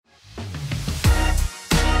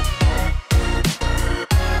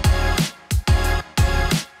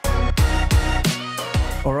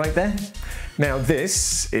right there. Now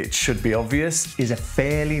this, it should be obvious, is a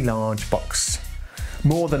fairly large box.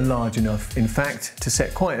 More than large enough, in fact, to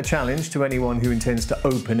set quite a challenge to anyone who intends to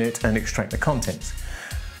open it and extract the contents.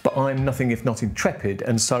 But I'm nothing if not intrepid,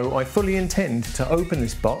 and so I fully intend to open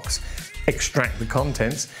this box, extract the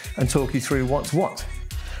contents, and talk you through what's what.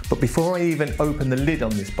 But before I even open the lid on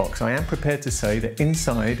this box, I am prepared to say that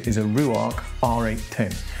inside is a Ruark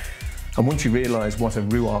R810. And once you realise what a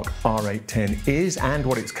Ruark R810 is and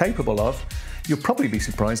what it's capable of, you'll probably be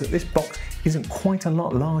surprised that this box isn't quite a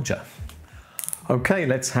lot larger. Okay,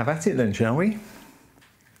 let's have at it then, shall we?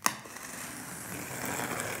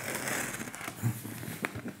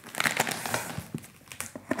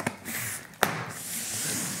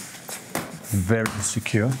 Very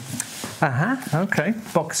secure. Okay,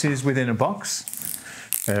 boxes within a box.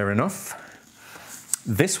 Fair enough.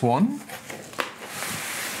 This one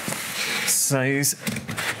says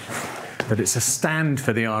that it's a stand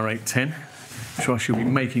for the R810, so I shall be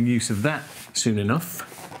making use of that soon enough.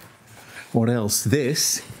 What else?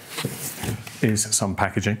 This is some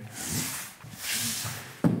packaging.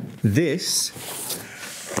 This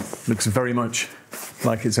looks very much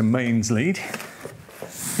like it's a mains lead.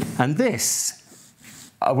 And this,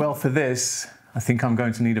 well, for this, I think I'm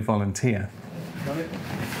going to need a volunteer. Got it?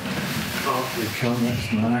 Off we come,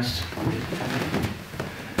 that's nice.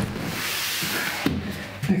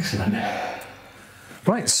 Excellent.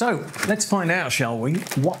 Right, so let's find out, shall we,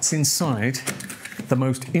 what's inside the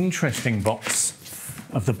most interesting box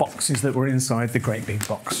of the boxes that were inside the great big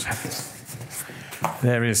box.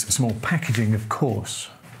 There is small packaging, of course.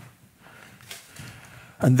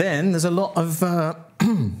 And then there's a lot of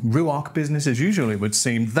Ruark business as usual, it would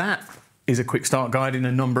seem. That is a quick start guide in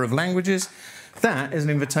a number of languages. That is an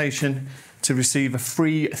invitation to receive a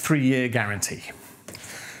free 3-year guarantee.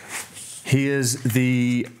 Here's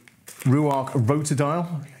the Ruark rotor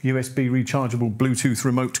dial, USB rechargeable Bluetooth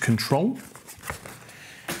remote control.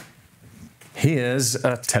 Here's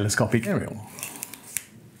a telescopic aerial.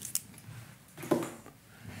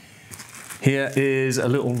 Here is a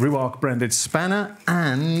little Ruark branded spanner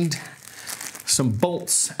and some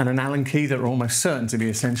bolts and an Allen key that are almost certain to be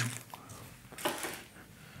essential.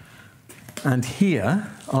 And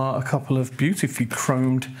here are a couple of beautifully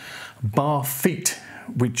chromed bar feet,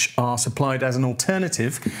 which are supplied as an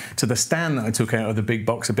alternative to the stand that I took out of the big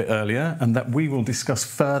box a bit earlier and that we will discuss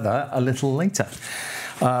further a little later.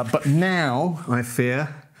 But now, I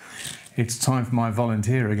fear, it's time for my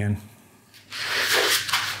volunteer again.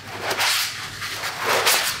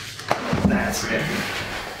 That's it.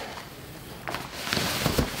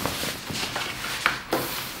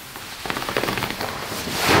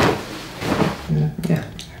 Yeah.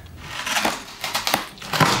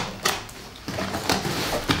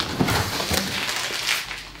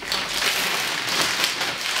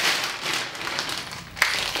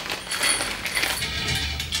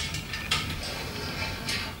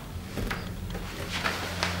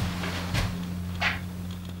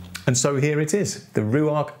 And so here it is, the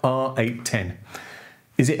Ruark R810.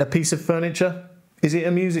 Is it a piece of furniture? Is it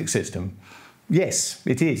a music system? Yes,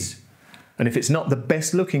 it is. And if it's not the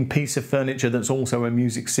best looking piece of furniture that's also a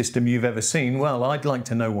music system you've ever seen, well, I'd like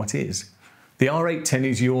to know what is. The R810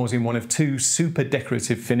 is yours in one of 2 super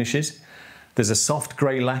decorative finishes. There's a soft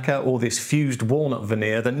grey lacquer or this fused walnut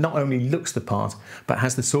veneer that not only looks the part, but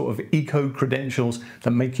has the sort of eco-credentials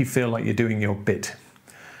that make you feel like you're doing your bit.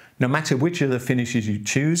 No matter which of the finishes you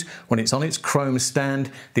choose, when it's on its chrome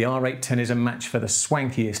stand, the R810 is a match for the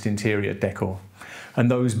swankiest interior decor.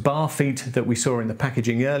 And those bar feet that we saw in the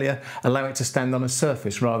packaging earlier allow it to stand on a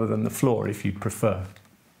surface rather than the floor if you'd prefer.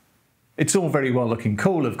 It's all very well looking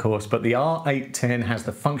cool, of course, but the R810 has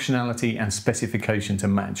the functionality and specification to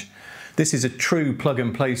match. This is a true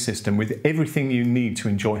plug-and-play system with everything you need to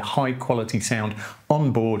enjoy high-quality sound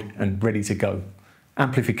on board and ready to go.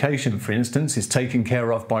 Amplification, for instance, is taken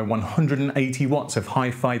care of by 180 watts of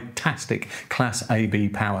hi-fi-tastic Class AB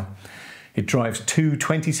power. It drives 2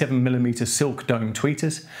 27mm silk dome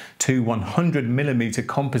tweeters, 2 100mm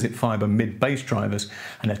composite fibre mid-bass drivers,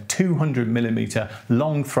 and a 200mm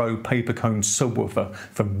long throw paper cone subwoofer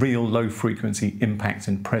for real low frequency impact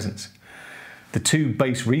and presence. The 2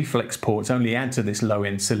 bass reflex ports only add to this low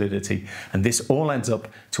end solidity, and this all adds up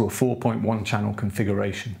to a 4.1 channel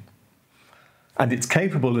configuration. And it's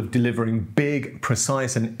capable of delivering big,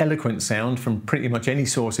 precise and eloquent sound from pretty much any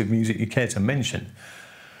source of music you care to mention.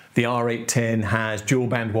 The R810 has dual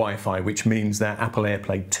band Wi-Fi, which means that Apple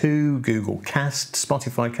AirPlay 2, Google Cast,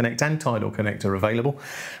 Spotify Connect and Tidal Connect are available,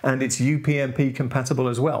 and it's UPnP compatible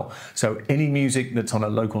as well, so any music that's on a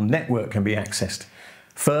local network can be accessed.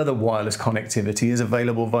 Further wireless connectivity is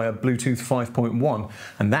available via Bluetooth 5.1,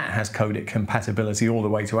 and that has codec compatibility all the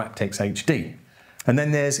way to aptX HD. And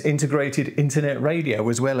then there's integrated internet radio,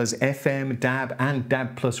 as well as FM, DAB and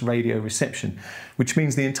DAB Plus radio reception, which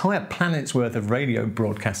means the entire planet's worth of radio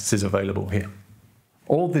broadcasts is available here.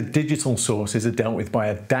 All the digital sources are dealt with by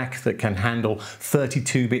a DAC that can handle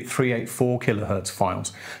 32-bit 384 kHz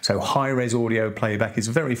files, so high-res audio playback is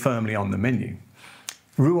very firmly on the menu.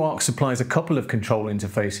 Ruark supplies a couple of control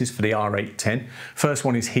interfaces for the R810. First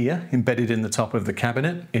one is here, embedded in the top of the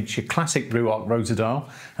cabinet. It's your classic Ruark rotor dial,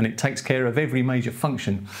 and it takes care of every major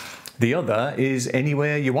function. The other is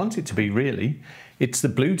anywhere you want it to be, really. It's the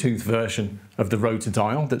Bluetooth version of the rotor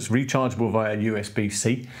dial that's rechargeable via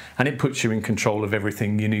USB-C, and it puts you in control of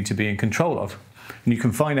everything you need to be in control of. And you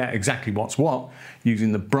can find out exactly what's what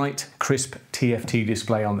using the bright, crisp TFT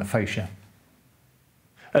display on the fascia.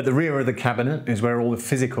 At the rear of the cabinet is where all the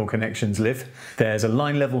physical connections live. There's a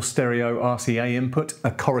line-level stereo RCA input,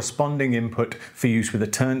 a corresponding input for use with a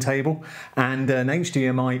turntable, and an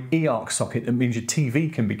HDMI eARC socket that means your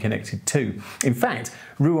TV can be connected too. In fact,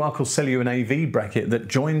 Ruark will sell you an AV bracket that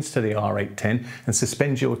joins to the R810 and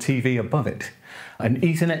suspends your TV above it. An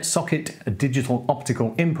Ethernet socket, a digital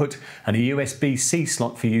optical input, and a USB-C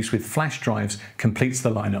slot for use with flash drives completes the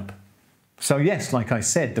lineup. So yes, like I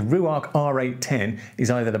said, the Ruark R810 is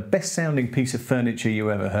either the best sounding piece of furniture you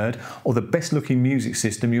ever heard or the best looking music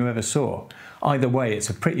system you ever saw. Either way, it's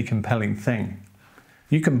a pretty compelling thing.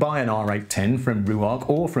 You can buy an R810 from Ruark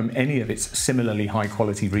or from any of its similarly high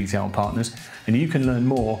quality retail partners, and you can learn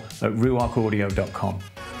more at ruarkaudio.com.